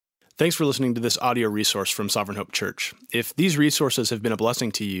Thanks for listening to this audio resource from Sovereign Hope Church. If these resources have been a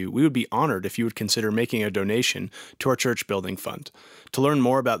blessing to you, we would be honored if you would consider making a donation to our church building fund. To learn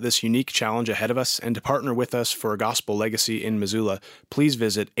more about this unique challenge ahead of us and to partner with us for a gospel legacy in Missoula, please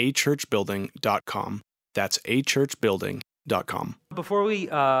visit achurchbuilding.com. That's achurchbuilding.com. Before we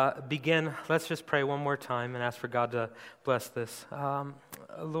begin, let's just pray one more time and ask for God to bless this.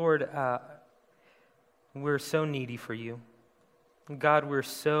 Lord, we're so needy for you. God, we're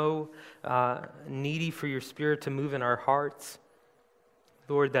so needy for your Spirit to move in our hearts.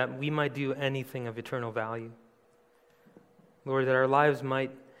 Lord, that we might do anything of eternal value. Lord, that our lives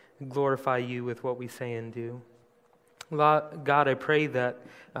might glorify you with what we say and do. God, I pray that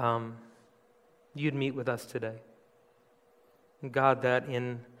you'd meet with us today. God, that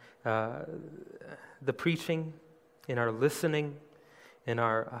in the preaching, in our listening, in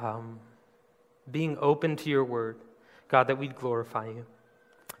our being open to your word, God, that we'd glorify you.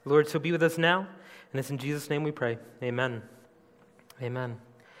 Lord, so be with us now, and it's in Jesus' name we pray. Amen. Amen.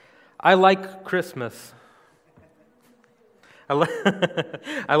 I like Christmas. I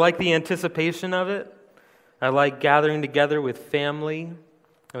like the anticipation of it. I like gathering together with family and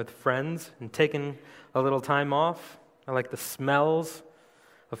with friends and taking a little time off. I like the smells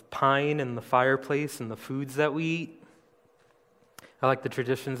of pine and the fireplace and the foods that we eat. I like the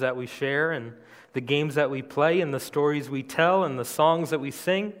traditions that we share and the games that we play and the stories we tell and the songs that we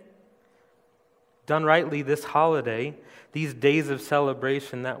sing. Done rightly this holiday, these days of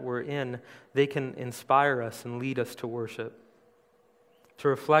celebration that we're in, they can inspire us and lead us to worship, to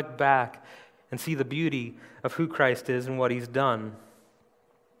reflect back and see the beauty of who Christ is and what he's done.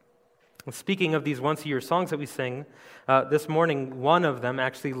 And speaking of these once-a-year songs that we sing, this morning, one of them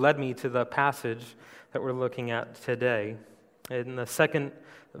actually led me to the passage that we're looking at today. In the second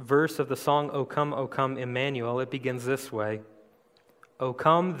verse of the song, O Come, Emmanuel, it begins this way. O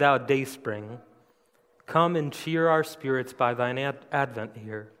come, thou dayspring, come and cheer our spirits by thine advent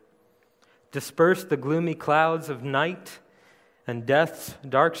here. Disperse the gloomy clouds of night, and death's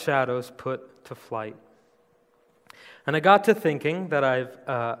dark shadows put to flight. And I got to thinking that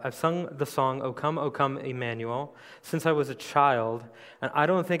I've sung the song, O come, Emmanuel, since I was a child, and I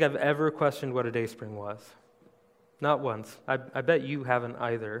don't think I've ever questioned what a dayspring was. Not once. I bet you haven't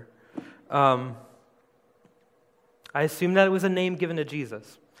either. I assume that it was a name given to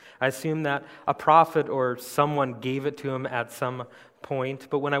Jesus. I assume that a prophet or someone gave it to him at some point.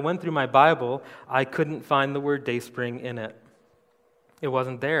 But when I went through my Bible, I couldn't find the word dayspring in it. It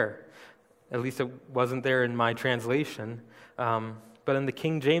wasn't there. At least it wasn't there in my translation. But in the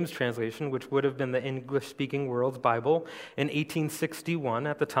King James translation, which would have been the English-speaking world's Bible, in 1861,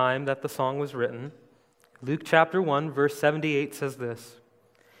 at the time that the song was written, Luke chapter 1, verse 78 says this.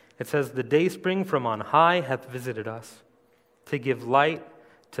 It says, The dayspring from on high hath visited us, to give light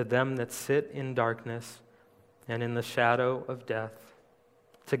to them that sit in darkness and in the shadow of death,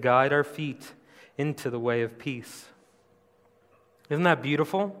 to guide our feet into the way of peace. Isn't that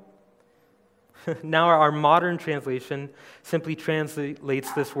beautiful? Now our modern translation simply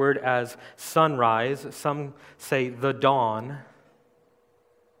translates this word as sunrise. Some say the dawn,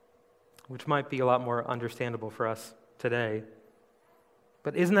 which might be a lot more understandable for us today.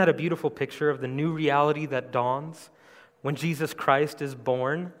 But isn't that a beautiful picture of the new reality that dawns when Jesus Christ is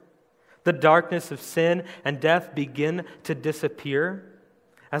born? The darkness of sin and death begin to disappear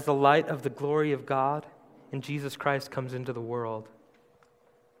as the light of the glory of God in Jesus Christ comes into the world.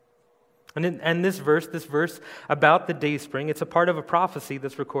 And this verse about the dayspring, it's a part of a prophecy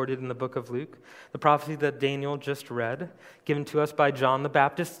that's recorded in the book of Luke, the prophecy that Daniel just read, given to us by John the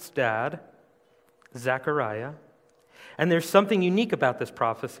Baptist's dad, Zechariah. And there's something unique about this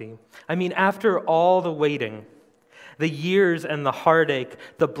prophecy. I mean, after all the waiting, the years and the heartache,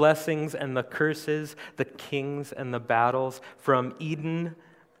 the blessings and the curses, the kings and the battles, from Eden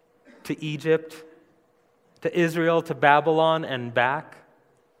to Egypt, to Israel, to Babylon and back,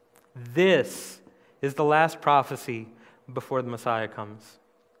 this is the last prophecy before the Messiah comes.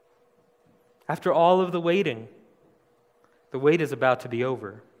 After all of the waiting, the wait is about to be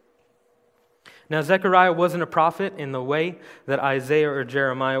over. Now, Zechariah wasn't a prophet in the way that Isaiah or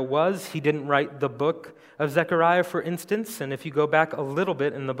Jeremiah was. He didn't write the book of Zechariah, for instance. And if you go back a little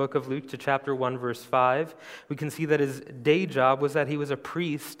bit in the book of Luke to chapter 1, verse 5, we can see that his day job was that he was a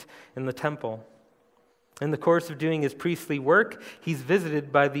priest in the temple. In the course of doing his priestly work, he's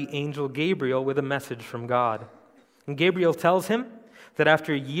visited by the angel Gabriel with a message from God. And Gabriel tells him that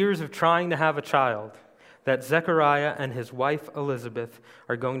after years of trying to have a child, that Zechariah and his wife Elizabeth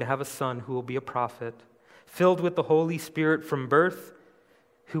are going to have a son who will be a prophet, filled with the Holy Spirit from birth,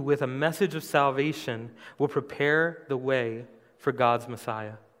 who with a message of salvation will prepare the way for God's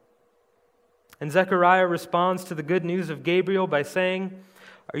Messiah. And Zechariah responds to the good news of Gabriel by saying,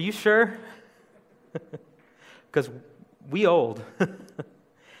 "Are you sure?" Because we old.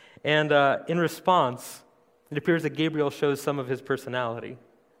 And in response, it appears that Gabriel shows some of his personality.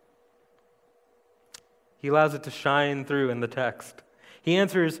 He allows it to shine through in the text. He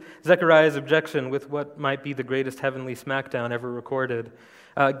answers Zechariah's objection with what might be the greatest heavenly smackdown ever recorded.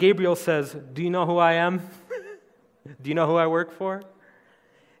 Gabriel says, "Do you know who I am? Do you know who I work for?"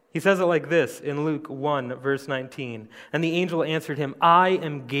 He says it like this in Luke 1, verse 19. "And the angel answered him, 'I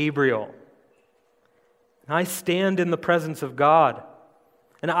am Gabriel. I stand in the presence of God,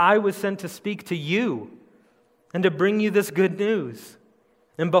 and I was sent to speak to you and to bring you this good news.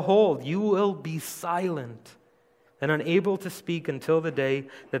 And behold, you will be silent and unable to speak until the day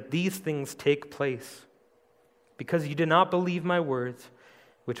that these things take place, because you did not believe my words,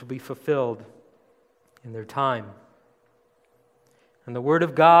 which will be fulfilled in their time.'" And the word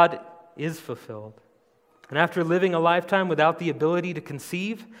of God is fulfilled. And after living a lifetime without the ability to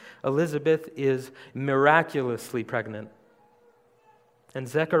conceive, Elizabeth is miraculously pregnant. And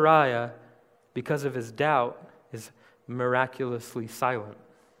Zechariah, because of his doubt, is miraculously silent.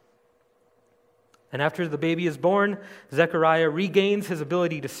 And after the baby is born, Zechariah regains his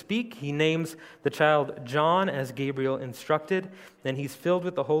ability to speak. He names the child John as Gabriel instructed, and he's filled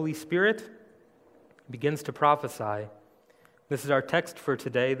with the Holy Spirit, begins to prophesy. This is our text for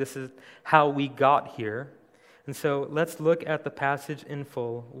today. This is how we got here. And so let's look at the passage in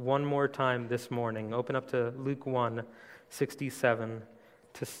full one more time this morning. Open up to Luke 1, 67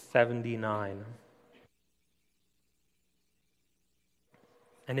 to 79.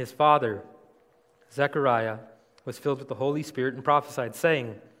 "And his father, Zechariah, was filled with the Holy Spirit and prophesied,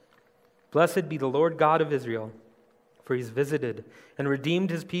 saying, 'Blessed be the Lord God of Israel, for he's visited and redeemed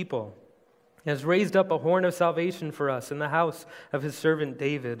his people, and has raised up a horn of salvation for us in the house of his servant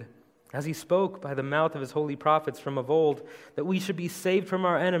David, as he spoke by the mouth of his holy prophets from of old, that we should be saved from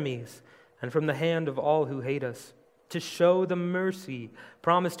our enemies and from the hand of all who hate us, to show the mercy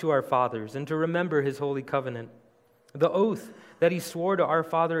promised to our fathers and to remember his holy covenant, the oath that he swore to our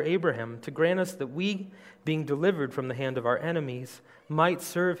father Abraham, to grant us that we, being delivered from the hand of our enemies, might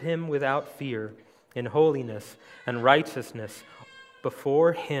serve him without fear, in holiness and righteousness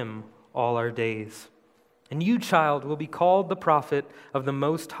before him all our days. And you, child, will be called the prophet of the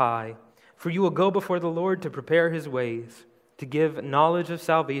Most High, for you will go before the Lord to prepare his ways, to give knowledge of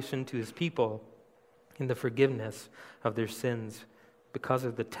salvation to his people in the forgiveness of their sins, because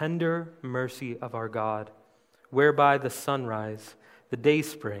of the tender mercy of our God, whereby the sunrise, the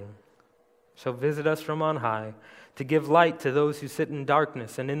dayspring, shall visit us from on high, to give light to those who sit in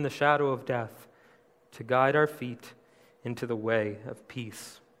darkness and in the shadow of death, to guide our feet into the way of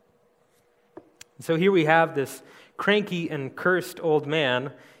peace." So here we have this cranky and cursed old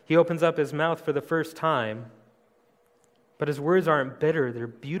man. He opens up his mouth for the first time, but his words aren't bitter, they're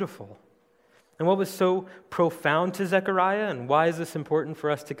beautiful. And what was so profound to Zechariah, and why is this important for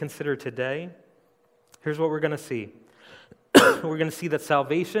us to consider today? Here's what we're going to see. We're going to see that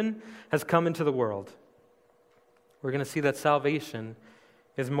salvation has come into the world. We're going to see that salvation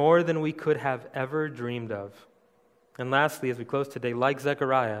is more than we could have ever dreamed of. And lastly, as we close today, like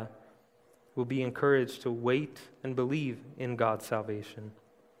Zechariah, we'll be encouraged to wait and believe in God's salvation.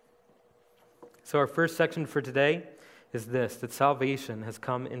 So our first section for today is this, that salvation has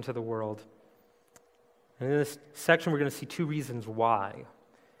come into the world. And in this section, we're going to see two reasons why.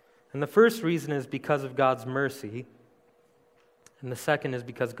 And the first reason is because of God's mercy, and the second is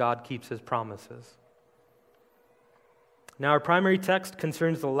because God keeps his promises. Now, our primary text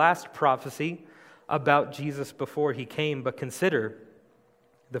concerns the last prophecy about Jesus before he came, but consider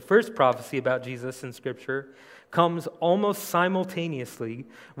the first prophecy about Jesus in Scripture comes almost simultaneously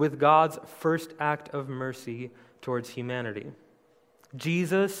with God's first act of mercy towards humanity.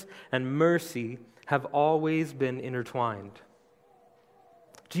 Jesus and mercy have always been intertwined.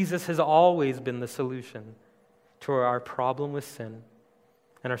 Jesus has always been the solution to our problem with sin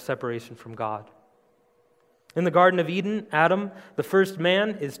and our separation from God. In the Garden of Eden, Adam, the first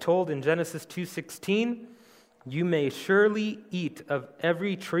man, is told in Genesis 2:16, "You may surely eat of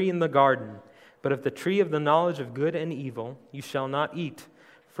every tree in the garden, but of the tree of the knowledge of good and evil you shall not eat,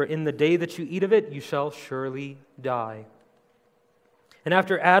 for in the day that you eat of it you shall surely die." And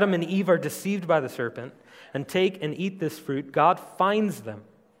after Adam and Eve are deceived by the serpent and take and eat this fruit, God finds them.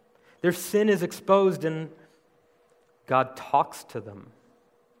 Their sin is exposed and God talks to them.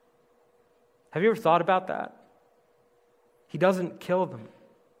 Have you ever thought about that? He doesn't kill them.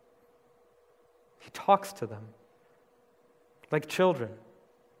 He talks to them like children.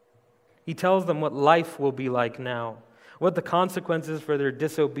 He tells them what life will be like now, what the consequences for their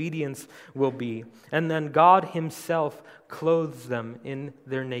disobedience will be, and then God himself clothes them in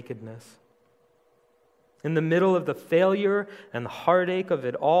their nakedness. In the middle of the failure and the heartache of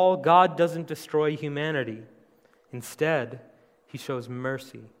it all, God doesn't destroy humanity. Instead, he shows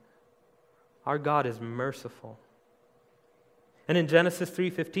mercy. Our God is merciful. And in Genesis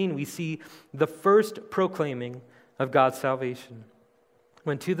 3:15, we see the first proclaiming of God's salvation.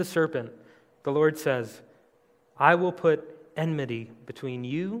 When to the serpent, the Lord says, I will put enmity between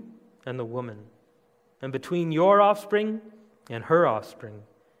you and the woman, and between your offspring and her offspring.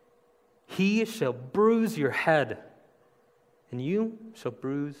 He shall bruise your head, and you shall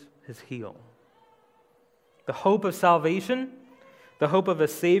bruise his heel. The hope of salvation, the hope of a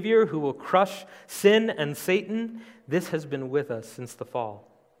Savior who will crush sin and Satan, this has been with us since the fall.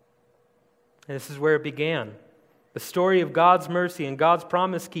 And this is where it began. The story of God's mercy and God's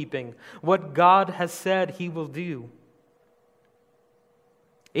promise-keeping, what God has said he will do.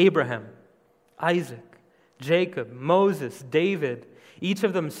 Abraham, Isaac, Jacob, Moses, David, each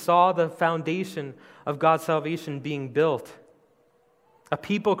of them saw the foundation of God's salvation being built. A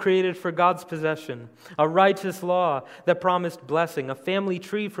people created for God's possession, a righteous law that promised blessing, a family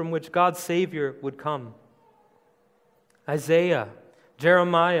tree from which God's Savior would come. Isaiah,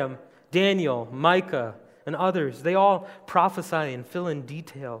 Jeremiah, Daniel, Micah, and others, they all prophesy and fill in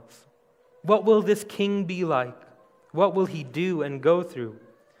details. What will this king be like? What will he do and go through?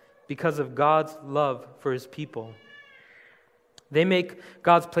 Because of God's love for his people. They make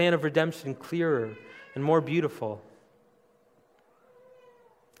God's plan of redemption clearer and more beautiful.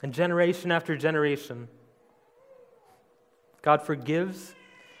 And generation after generation, God forgives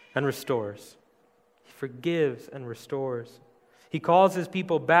and restores. He forgives and restores. He calls his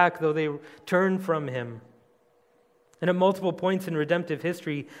people back, though they turn from him. And at multiple points in redemptive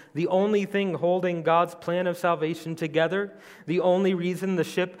history, the only thing holding God's plan of salvation together, the only reason the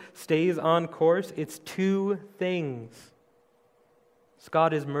ship stays on course, it's two things.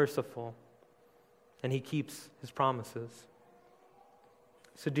 God is merciful, and he keeps his promises.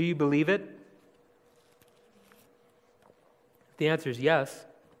 So do you believe it? If the answer is yes,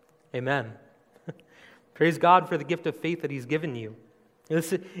 amen. Praise God for the gift of faith that he's given you.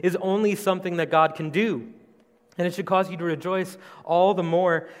 This is only something that God can do. And it should cause you to rejoice all the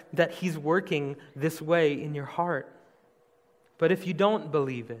more that he's working this way in your heart. But if you don't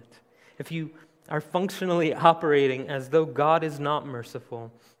believe it, if you are functionally operating as though God is not merciful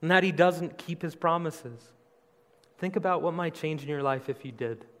and that he doesn't keep his promises, think about what might change in your life if you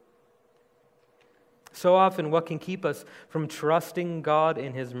did. So often, what can keep us from trusting God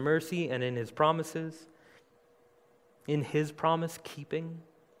in his mercy and in his promises, in his promise keeping?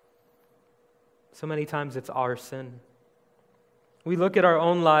 So many times it's our sin. We look at our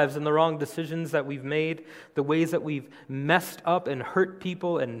own lives and the wrong decisions that we've made, the ways that we've messed up and hurt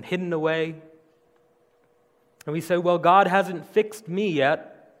people and hidden away. And we say, well, God hasn't fixed me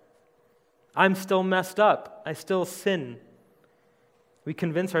yet. I'm still messed up. I still sin. We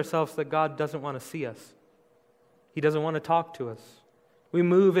convince ourselves that God doesn't want to see us. He doesn't want to talk to us. We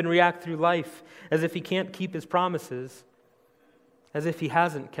move and react through life as if he can't keep his promises, as if he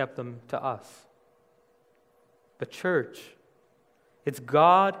hasn't kept them to us. But church, it's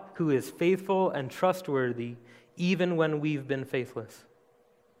God who is faithful and trustworthy even when we've been faithless.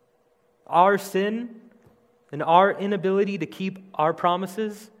 Our sin and our inability to keep our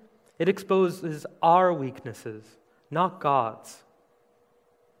promises, it exposes our weaknesses, not God's.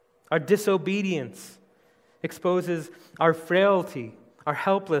 Our disobedience exposes our frailty, our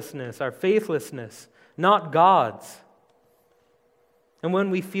helplessness, our faithlessness, not God's. And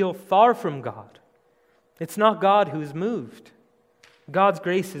when we feel far from God, it's not God who's moved. God's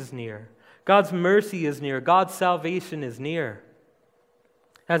grace is near. God's mercy is near. God's salvation is near.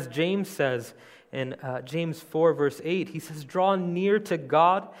 As James says in James 4, verse 8, he says, draw near to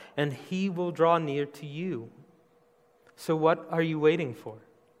God, and he will draw near to you. So what are you waiting for?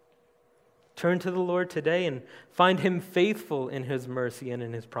 Turn to the Lord today and find him faithful in his mercy and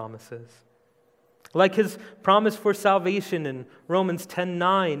in his promises. Like his promise for salvation in Romans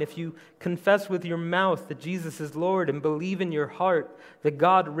 10:9, if you confess with your mouth that Jesus is Lord and believe in your heart that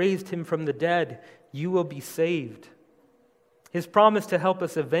God raised him from the dead, you will be saved. His promise to help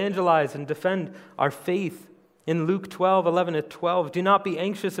us evangelize and defend our faith in Luke 12:11-12, do not be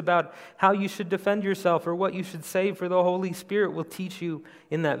anxious about how you should defend yourself or what you should say, for the Holy Spirit will teach you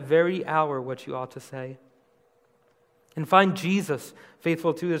in that very hour what you ought to say. And find Jesus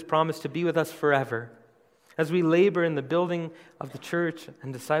faithful to his promise to be with us forever as we labor in the building of the church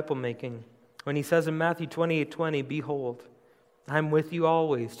and disciple making. When he says in Matthew 28:20, behold, I am with you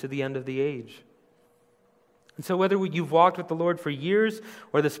always to the end of the age. And so whether you've walked with the Lord for years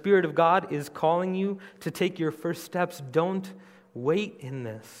or the Spirit of God is calling you to take your first steps, don't wait in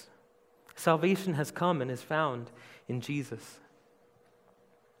this. Salvation has come and is found in Jesus.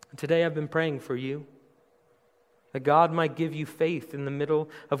 Today I've been praying for you, that God might give you faith in the middle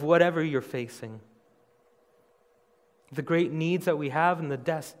of whatever you're facing. The great needs that we have and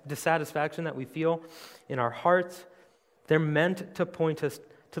the dissatisfaction that we feel in our hearts, they're meant to point us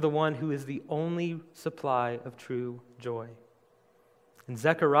to the one who is the only supply of true joy. And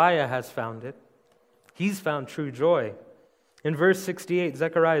Zechariah has found it. He's found true joy. In verse 68,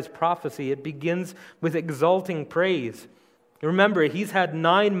 Zechariah's prophecy, it begins with exalting praise. Remember, he's had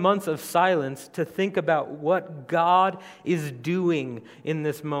 9 months of silence to think about what God is doing in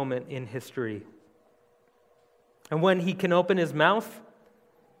this moment in history. And when he can open his mouth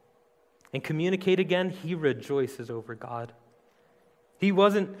and communicate again, he rejoices over God. He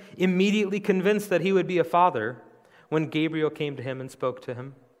wasn't immediately convinced that he would be a father when Gabriel came to him and spoke to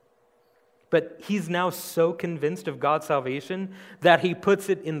him. But he's now so convinced of God's salvation that he puts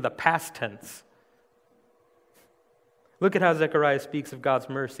it in the past tense. Look at how Zechariah speaks of God's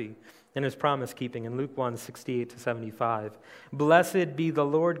mercy and his promise keeping in Luke 1, 68-75. Blessed be the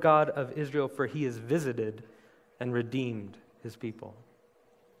Lord God of Israel, for he has visited and redeemed his people.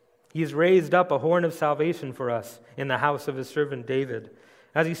 He has raised up a horn of salvation for us in the house of his servant David,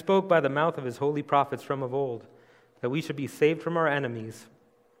 as he spoke by the mouth of his holy prophets from of old, that we should be saved from our enemies,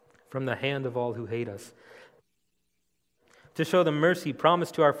 from the hand of all who hate us, to show the mercy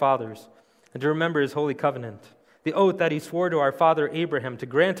promised to our fathers, and to remember his holy covenant, the oath that he swore to our father Abraham, to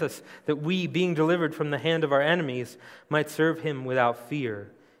grant us that we, being delivered from the hand of our enemies, might serve him without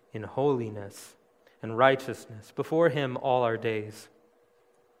fear, in holiness and righteousness, before him all our days.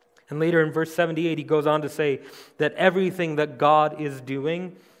 And later in verse 78, he goes on to say that everything that God is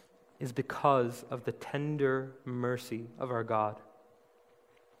doing is because of the tender mercy of our God.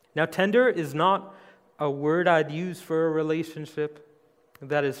 Now, tender is not a word I'd use for a relationship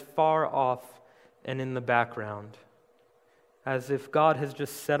that is far off and in the background, as if God has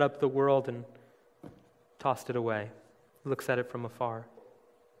just set up the world and tossed it away, looks at it from afar.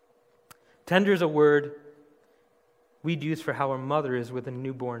 Tender is a word we'd use for how a mother is with a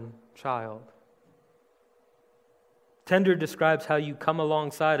newborn child. Tender describes how you come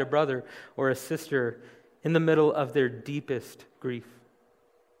alongside a brother or a sister in the middle of their deepest grief.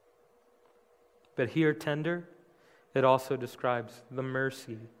 But here, tender, it also describes the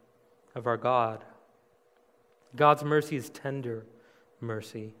mercy of our God. God's mercy is tender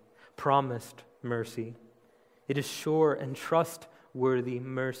mercy, promised mercy. It is sure and trustworthy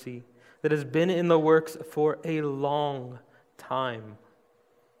mercy that has been in the works for a long time.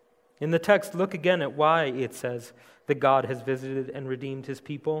 In the text, look again at why it says that God has visited and redeemed his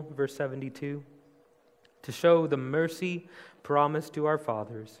people, verse 72, to show the mercy promised to our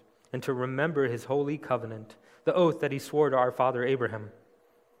fathers and to remember his holy covenant, the oath that he swore to our father Abraham.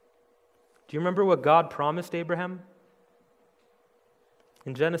 Do you remember what God promised Abraham?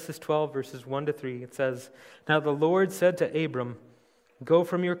 In Genesis 12, verses 1-3, it says, "Now the Lord said to Abram, go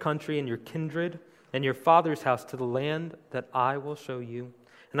from your country and your kindred and your father's house to the land that I will show you,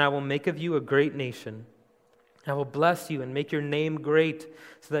 and I will make of you a great nation. I will bless you and make your name great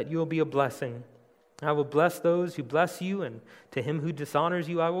so that you will be a blessing. I will bless those who bless you, and to him who dishonors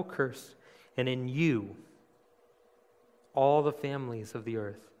you I will curse. And in you all the families of the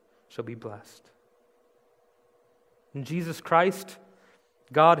earth shall be blessed." In Jesus Christ,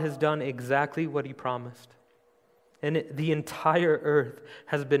 God has done exactly what he promised. And the entire earth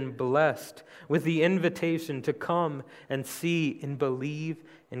has been blessed with the invitation to come and see and believe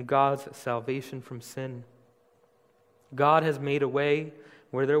in God's salvation from sin. God has made a way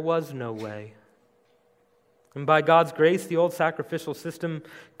where there was no way. And by God's grace, the old sacrificial system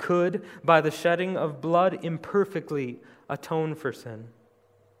could, by the shedding of blood, imperfectly atone for sin.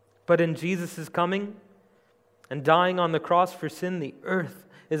 But in Jesus' coming and dying on the cross for sin, the earth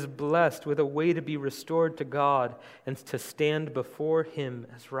is blessed with a way to be restored to God and to stand before him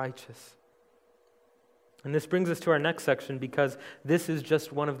as righteous. And this brings us to our next section, because this is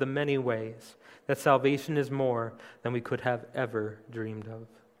just one of the many ways that salvation is more than we could have ever dreamed of.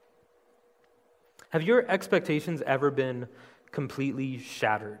 Have your expectations ever been completely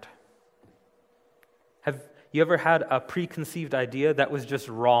shattered? Have you ever had a preconceived idea that was just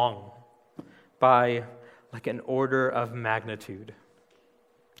wrong by like an order of magnitude,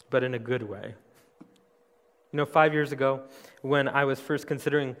 but in a good way? 5 years ago, when I was first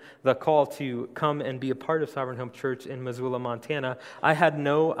considering the call to come and be a part of Sovereign Hope Church in Missoula, Montana, I had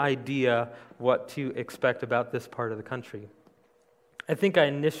no idea what to expect about this part of the country. I think I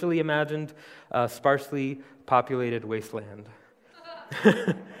initially imagined a sparsely populated wasteland.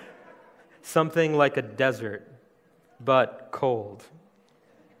 Something like a desert, but cold.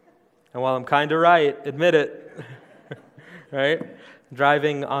 And while I'm kind of right, admit it, right?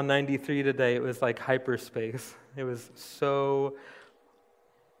 Driving on 93 today, it was like hyperspace. It was so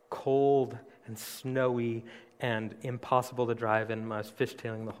cold and snowy and impossible to drive, and I was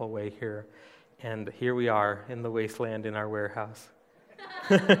fishtailing the whole way here. And here we are in the wasteland in our warehouse.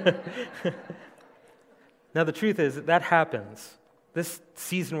 Now, the truth is that happens. This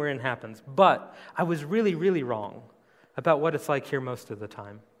season we're in happens. But I was really, really wrong about what it's like here most of the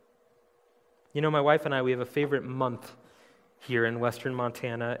time. You know, my wife and I, we have a favorite month here in western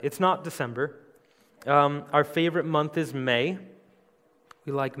Montana. It's not December. Our favorite month is May.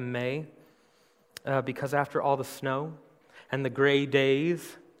 We like May because after all the snow and the gray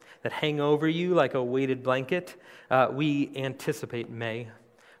days that hang over you like a weighted blanket, we anticipate May.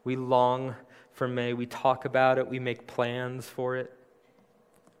 We long for May. We talk about it. We make plans for it.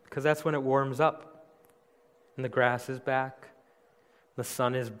 Because that's when it warms up. And the grass is back. The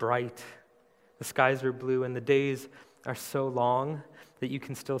sun is bright. The skies are blue. And the days are so long that you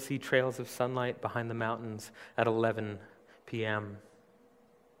can still see trails of sunlight behind the mountains at 11 p.m.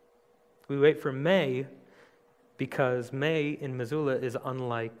 We wait for May because May in Missoula is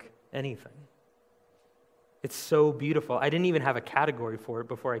unlike anything. It's so beautiful. I didn't even have a category for it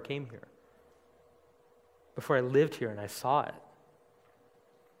before I came here. Before I lived here and I saw it.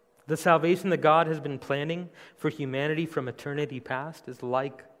 The salvation that God has been planning for humanity from eternity past is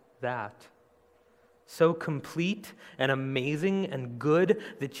like that. So complete and amazing and good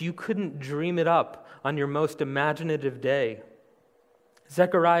that you couldn't dream it up on your most imaginative day.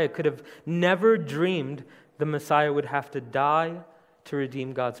 Zechariah could have never dreamed the Messiah would have to die to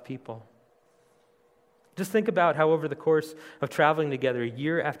redeem God's people. Just think about how over the course of traveling together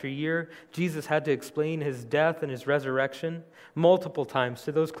year after year, Jesus had to explain his death and his resurrection multiple times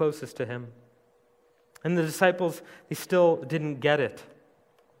to those closest to him. And the disciples, they still didn't get it.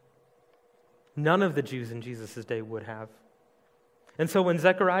 None of the Jews in Jesus' day would have. And so when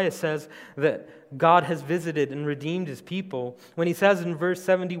Zechariah says that God has visited and redeemed his people, when he says in verse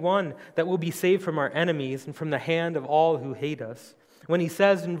 71 that we'll be saved from our enemies and from the hand of all who hate us, when he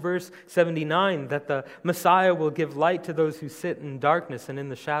says in verse 79 that the Messiah will give light to those who sit in darkness and in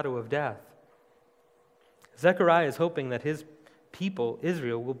the shadow of death, Zechariah is hoping that his people,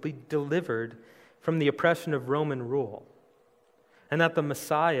 Israel, will be delivered from the oppression of Roman rule. And that the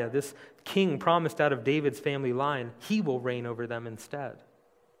Messiah, this king promised out of David's family line, he will reign over them instead.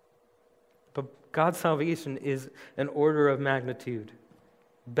 But God's salvation is an order of magnitude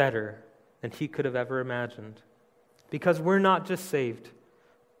better than he could have ever imagined. Because we're not just saved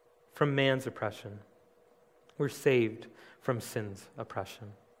from man's oppression. We're saved from sin's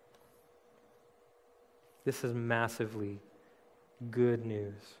oppression. This is massively good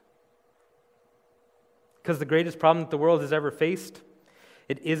news. Because the greatest problem that the world has ever faced,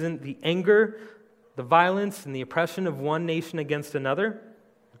 it isn't the anger, the violence, and the oppression of one nation against another,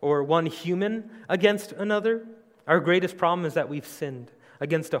 or one human against another. Our greatest problem is that we've sinned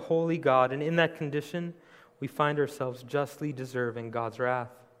against a holy God, and in that condition, we find ourselves justly deserving God's wrath.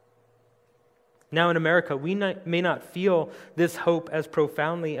 Now in America, we may not feel this hope as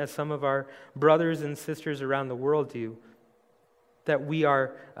profoundly as some of our brothers and sisters around the world do, that we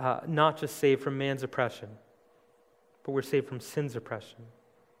are not just saved from man's oppression, but we're saved from sin's oppression.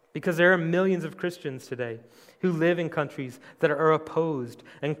 Because there are millions of Christians today who live in countries that are opposed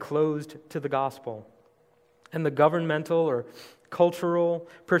and closed to the gospel. And the governmental or cultural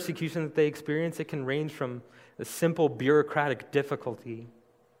persecution that they experience, it can range from a simple bureaucratic difficulty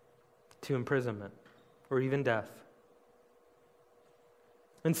to imprisonment or even death.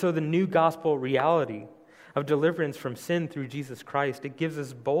 And so the new gospel reality of deliverance from sin through Jesus Christ, it gives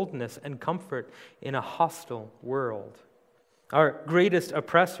us boldness and comfort in a hostile world. Our greatest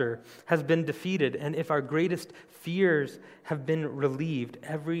oppressor has been defeated, and if our greatest fears have been relieved,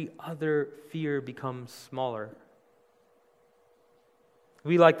 every other fear becomes smaller.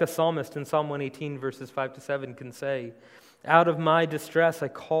 We, like the psalmist in Psalm 118, verses 5-7, can say, "Out of my distress I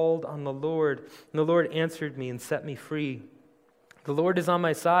called on the Lord, and the Lord answered me and set me free. The Lord is on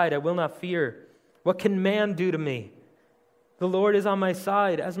my side, I will not fear. What can man do to me? The Lord is on my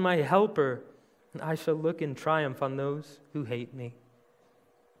side as my helper, and I shall look in triumph on those who hate me."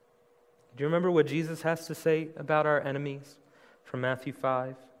 Do you remember what Jesus has to say about our enemies from Matthew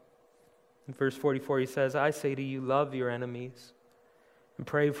 5? In verse 44, he says, "I say to you, love your enemies and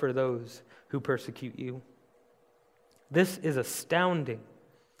pray for those who persecute you." This is astounding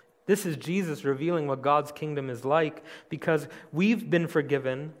This is Jesus revealing what God's kingdom is like, because we've been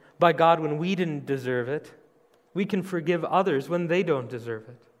forgiven by God when we didn't deserve it. We can forgive others when they don't deserve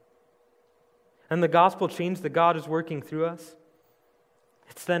it. And the gospel change that God is working through us,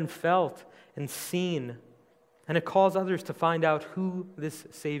 it's then felt and seen, and it calls others to find out who this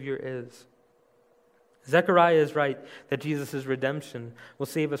Savior is. Zechariah is right that Jesus' redemption will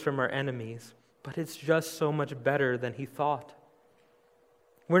save us from our enemies, but it's just so much better than he thought.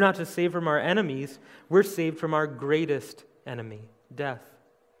 We're not just saved from our enemies, we're saved from our greatest enemy, death.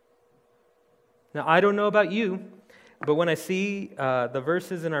 Now, I don't know about you, but when I see the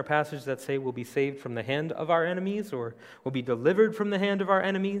verses in our passage that say we'll be saved from the hand of our enemies or we'll be delivered from the hand of our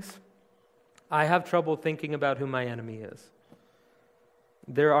enemies, I have trouble thinking about who my enemy is.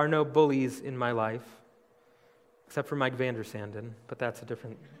 There are no bullies in my life, except for Mike Vandersanden, but that's a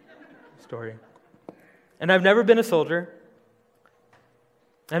different story. And I've never been a soldier.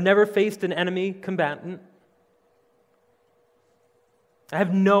 I've never faced an enemy combatant. I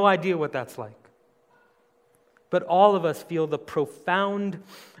have no idea what that's like. But all of us feel the profound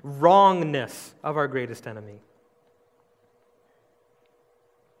wrongness of our greatest enemy.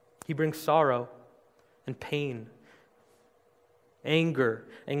 He brings sorrow and pain, anger,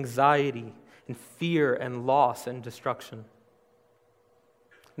 anxiety, and fear and loss and destruction.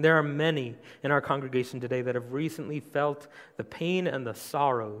 There are many in our congregation today that have recently felt the pain and the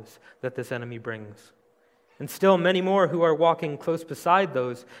sorrows that this enemy brings. And still many more who are walking close beside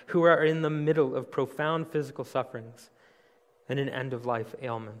those who are in the middle of profound physical sufferings and in end-of-life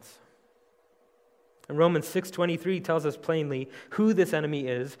ailments. And Romans 6:23 tells us plainly who this enemy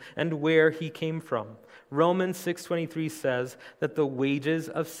is and where he came from. Romans 6:23 says that the wages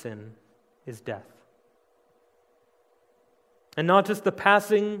of sin is death. And not just the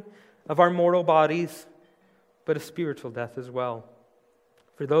passing of our mortal bodies, but a spiritual death as well.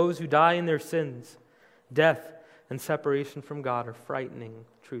 For those who die in their sins, death and separation from God are frightening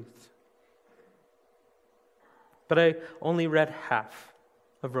truths. But I only read half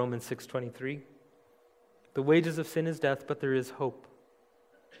of Romans 6:23. The wages of sin is death, but there is hope.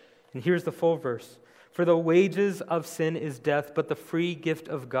 And here's the full verse. For the wages of sin is death, but the free gift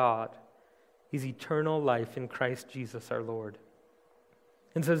of God is eternal life in Christ Jesus our Lord.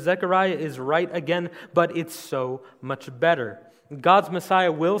 And so Zechariah is right again, but it's so much better. God's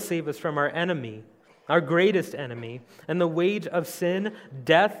Messiah will save us from our enemy, our greatest enemy, and the wage of sin,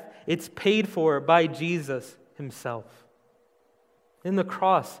 death, it's paid for by Jesus himself. In the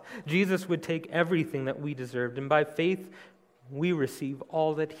cross, Jesus would take everything that we deserved, and by faith, we receive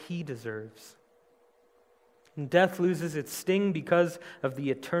all that he deserves. And death loses its sting because of the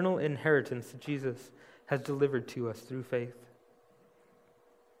eternal inheritance that Jesus has delivered to us through faith.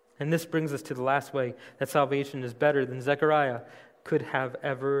 And this brings us to the last way that salvation is better than Zechariah could have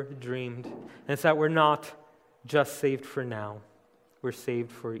ever dreamed. And it's that we're not just saved for now, we're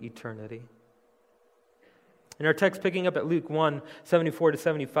saved for eternity. In our text picking up at Luke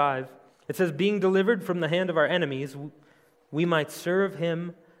 1:74-75, it says, being delivered from the hand of our enemies, we might serve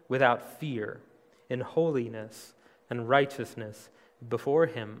him without fear, in holiness and righteousness before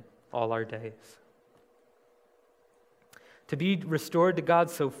him all our days. To be restored to God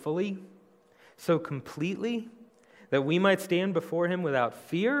so fully, so completely, that we might stand before him without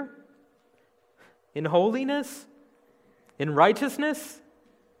fear, in holiness, in righteousness.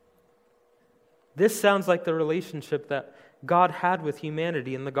 This sounds like the relationship that God had with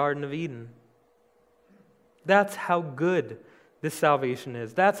humanity in the Garden of Eden. That's how good this salvation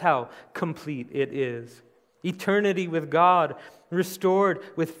is. That's how complete it is. Eternity with God, restored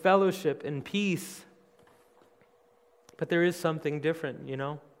with fellowship and peace. But there is something different, you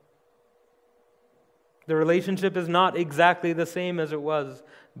know? The relationship is not exactly the same as it was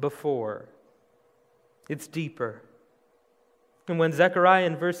before. It's deeper. And when Zechariah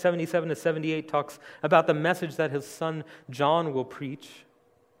in verse 77-78 talks about the message that his son John will preach,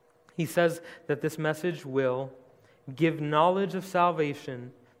 he says that this message will give knowledge of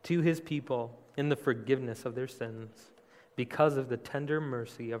salvation to his people in the forgiveness of their sins because of the tender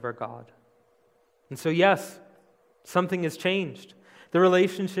mercy of our God. And so yes, something has changed. The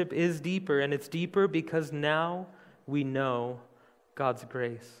relationship is deeper, and it's deeper because now we know God's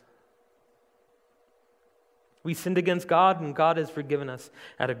grace. We sinned against God, and God has forgiven us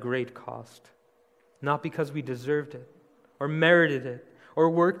at a great cost. Not because we deserved it, or merited it, or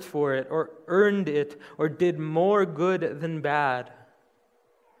worked for it, or earned it, or did more good than bad.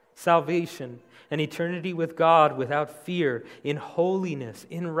 Salvation and eternity with God without fear, in holiness,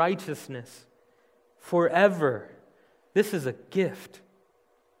 in righteousness, forever. This is a gift.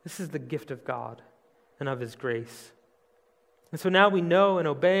 This is the gift of God and of his grace. And so now we know and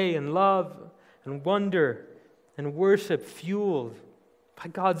obey and love and wonder and worship fueled by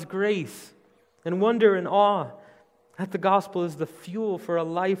God's grace, and wonder and awe that the gospel is the fuel for a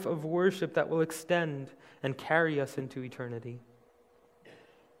life of worship that will extend and carry us into eternity.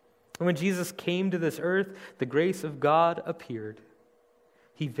 And when Jesus came to this earth, the grace of God appeared.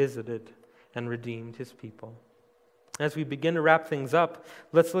 He visited and redeemed his people. As we begin to wrap things up,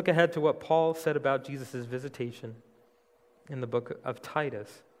 let's look ahead to what Paul said about Jesus' visitation in the book of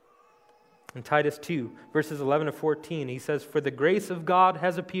Titus. In Titus 2, verses 11 to 14, he says, "For the grace of God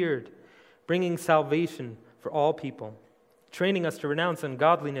has appeared, bringing salvation for all people, training us to renounce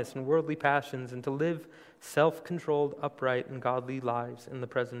ungodliness and worldly passions and to live self-controlled, upright, and godly lives in the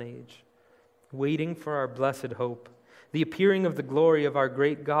present age, waiting for our blessed hope, the appearing of the glory of our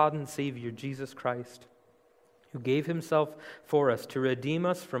great God and Savior, Jesus Christ, who gave himself for us to redeem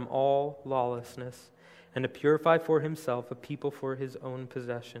us from all lawlessness and to purify for himself a people for his own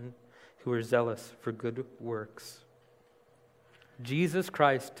possession, who are zealous for good works." Jesus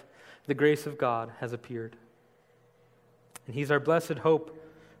Christ, the grace of God, has appeared. And he's our blessed hope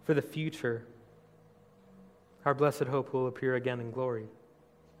for the future. Our blessed hope will appear again in glory.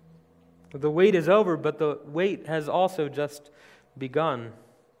 The wait is over, but the wait has also just begun.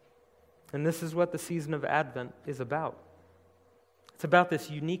 And this is what the season of Advent is about. It's about this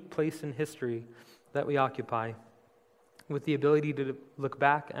unique place in history that we occupy, with the ability to look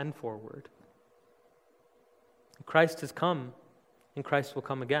back and forward. Christ has come, and Christ will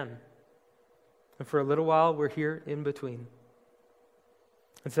come again. And for a little while, we're here in between.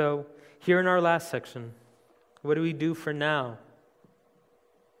 And so, here in our last section, what do we do for now?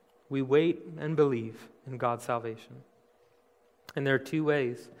 We wait and believe in God's salvation. And there are two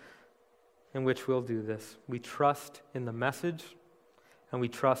ways in which we'll do this. We trust in the message, and we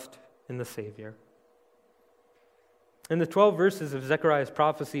trust in the Savior. In the 12 verses of Zechariah's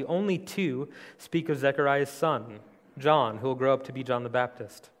prophecy, only 2 speak of Zechariah's son, John, who will grow up to be John the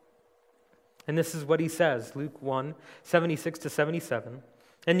Baptist. And this is what he says, Luke 1, 76 to 77.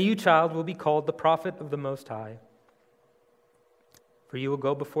 "And you, child, will be called the prophet of the Most High. For you will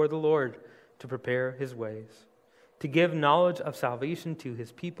go before the Lord to prepare his ways, to give knowledge of salvation to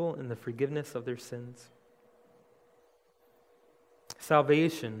his people in the forgiveness of their sins."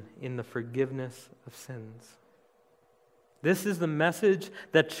 Salvation in the forgiveness of sins. This is the message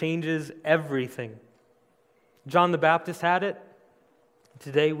that changes everything. John the Baptist had it.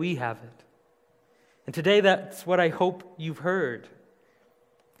 Today we have it. And today that's what I hope you've heard.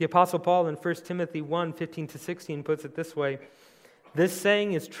 The Apostle Paul in 1 Timothy 1, 15 to 16 puts it this way: "This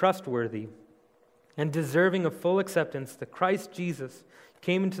saying is trustworthy and deserving of full acceptance, that Christ Jesus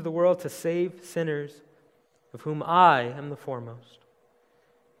came into the world to save sinners, of whom I am the foremost.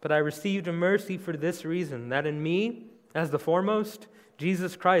 But I received a mercy for this reason, that in me, as the foremost,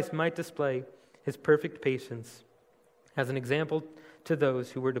 Jesus Christ might display his perfect patience as an example to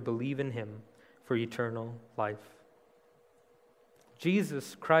those who were to believe in him for eternal life."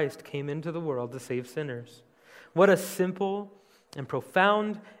 Jesus Christ came into the world to save sinners. What a simple and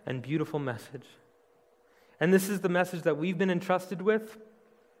profound and beautiful message. And this is the message that we've been entrusted with,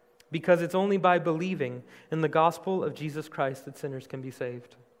 because it's only by believing in the gospel of Jesus Christ that sinners can be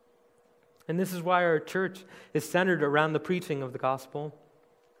saved. And this is why our church is centered around the preaching of the gospel.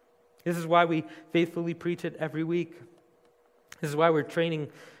 This is why we faithfully preach it every week. This is why we're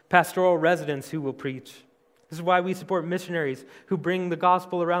training pastoral residents who will preach. This is why we support missionaries who bring the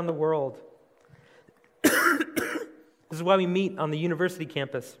gospel around the world. This is why we meet on the university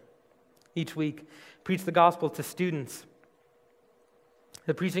campus each week, preach the gospel to students.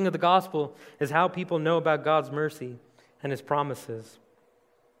 The preaching of the gospel is how people know about God's mercy and his promises.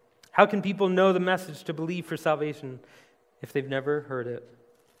 How can people know the message to believe for salvation if they've never heard it?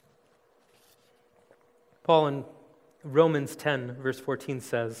 Paul in Romans 10, verse 14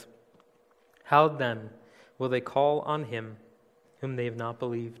 says, "How then will they call on him whom they have not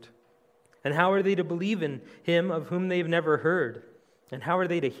believed? And how are they to believe in him of whom they have never heard? And how are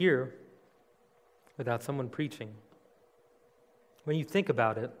they to hear without someone preaching?" When you think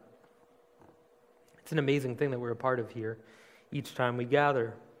about it, it's an amazing thing that we're a part of here each time we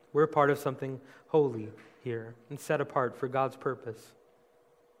gather. We're a part of something holy here and set apart for God's purpose.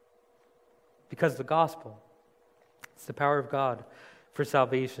 Because the gospel, it's the power of God for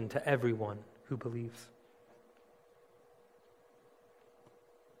salvation to everyone who believes.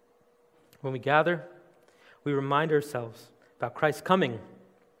 When we gather, we remind ourselves about Christ's coming,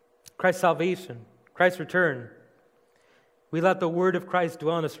 Christ's salvation, Christ's return. We let the word of Christ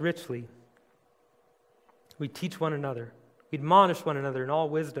dwell in us richly. We teach one another. We admonish one another in all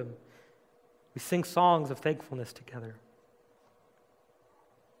wisdom. We sing songs of thankfulness together.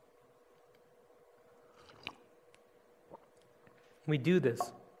 We do this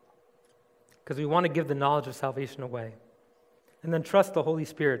because we want to give the knowledge of salvation away and then trust the Holy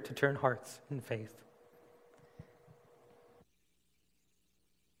Spirit to turn hearts in faith.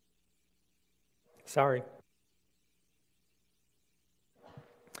 Sorry.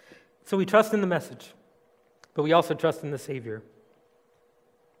 So we trust in the message, but we also trust in the Savior.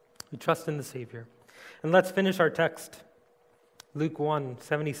 We trust in the Savior. And let's finish our text, Luke 1,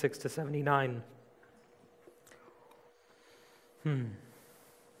 76 to 79. And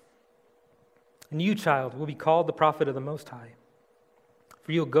you, child, will be called the prophet of the Most High.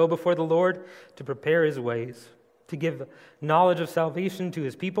 For you will go before the Lord to prepare his ways, to give knowledge of salvation to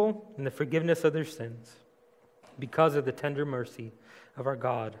his people and the forgiveness of their sins, because of the tender mercy of our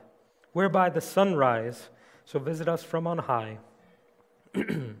God, whereby the sunrise shall visit us from on high,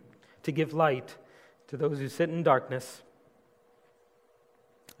 to give light to those who sit in darkness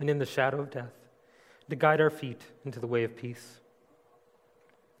and in the shadow of death, to guide our feet into the way of peace.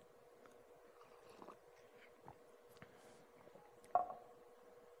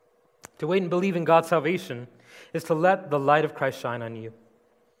 To wait and believe in God's salvation is to let the light of Christ shine on you.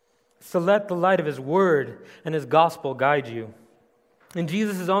 It's to let the light of his word and his gospel guide you. In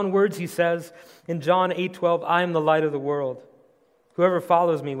Jesus' own words, he says in John 8:12, I am the light of the world. Whoever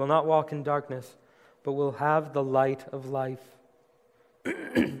follows me will not walk in darkness, but will have the light of life.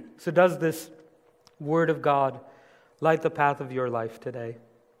 So does this word of God light the path of your life today?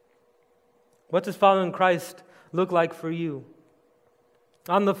 What does following Christ look like for you?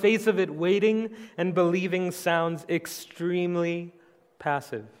 On the face of it, waiting and believing sounds extremely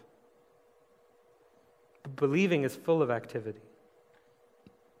passive. But believing is full of activity.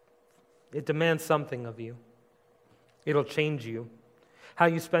 It demands something of you. It'll change you. How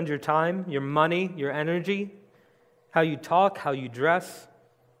you spend your time, your money, your energy, how you talk, how you dress,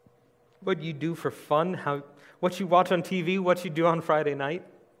 what you do for fun, what you watch on TV, what you do on Friday night,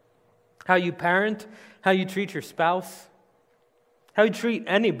 how you parent, how you treat your spouse, how you treat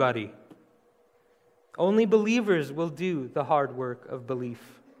anybody. Only believers will do the hard work of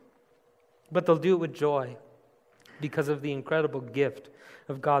belief, but they'll do it with joy because of the incredible gift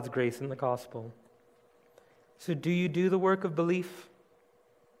of God's grace in the gospel. So do you do the work of belief?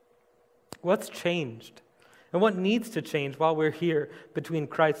 What's changed? And what needs to change while we're here between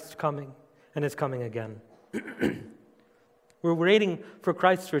Christ's coming and his coming again? We're waiting for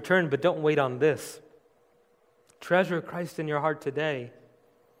Christ's return, but don't wait on this. Treasure Christ in your heart today,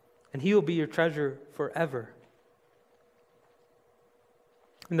 and he will be your treasure forever.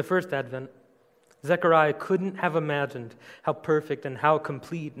 In the first advent, Zechariah couldn't have imagined how perfect and how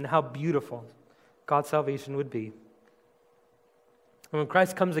complete and how beautiful God's salvation would be. And when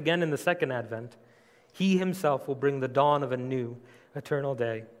Christ comes again in the second advent, he himself will bring the dawn of a new eternal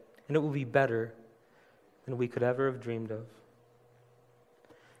day, and it will be better than we could ever have dreamed of.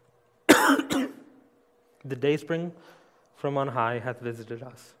 The dayspring from on high hath visited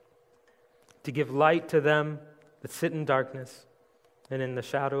us, to give light to them that sit in darkness and in the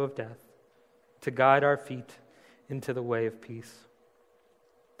shadow of death, to guide our feet into the way of peace.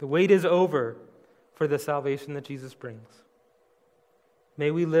 The wait is over for the salvation that Jesus brings. May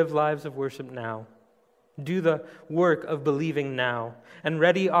we live lives of worship now, do the work of believing now, and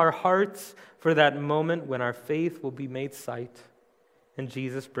ready our hearts for that moment when our faith will be made sight and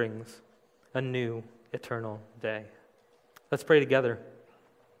Jesus brings a new eternal day. Let's pray together.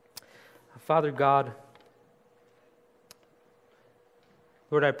 Father God,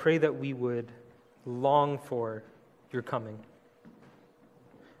 Lord, I pray that we would long for your coming.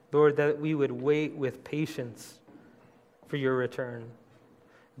 Lord, that we would wait with patience for your return.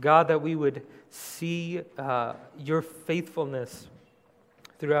 God, that we would see your faithfulness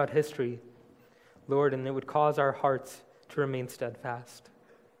throughout history, Lord, and it would cause our hearts to remain steadfast.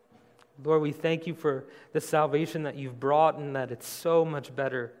 Lord, we thank you for the salvation that you've brought and that it's so much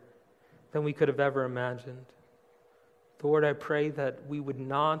better than we could have ever imagined. Lord, I pray that we would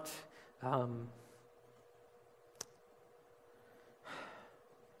not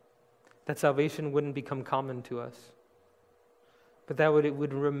that salvation wouldn't become common to us, but that it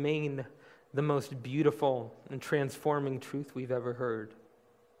would remain the most beautiful and transforming truth we've ever heard.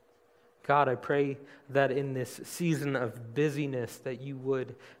 God, I pray that in this season of busyness that you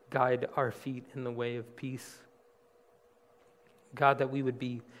would guide our feet in the way of peace. God, that we would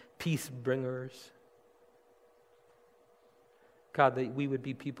be peace bringers. God, that we would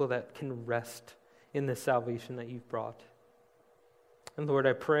be people that can rest in the salvation that you've brought. And Lord,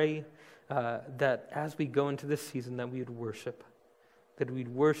 I pray that as we go into this season that we would worship. That we'd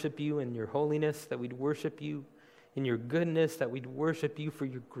worship you in your holiness, that we'd worship you in your goodness, that we'd worship you for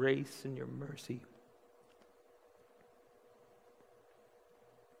your grace and your mercy.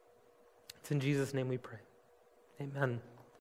 It's in Jesus' name we pray. Amen.